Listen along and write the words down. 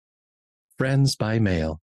Friends by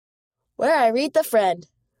Mail. Where I read the friend.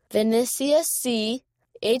 Vinicius C.,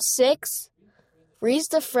 age 6, reads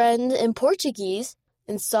the friend in Portuguese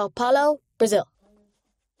in Sao Paulo, Brazil.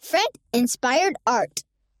 Friend-inspired art.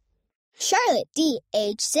 Charlotte D.,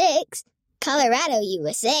 age 6, Colorado,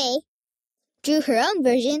 USA, drew her own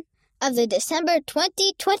version of the December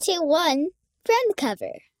 2021 friend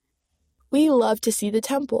cover. We love to see the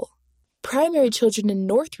temple. Primary children in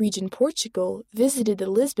North Region, Portugal visited the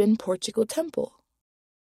Lisbon, Portugal temple.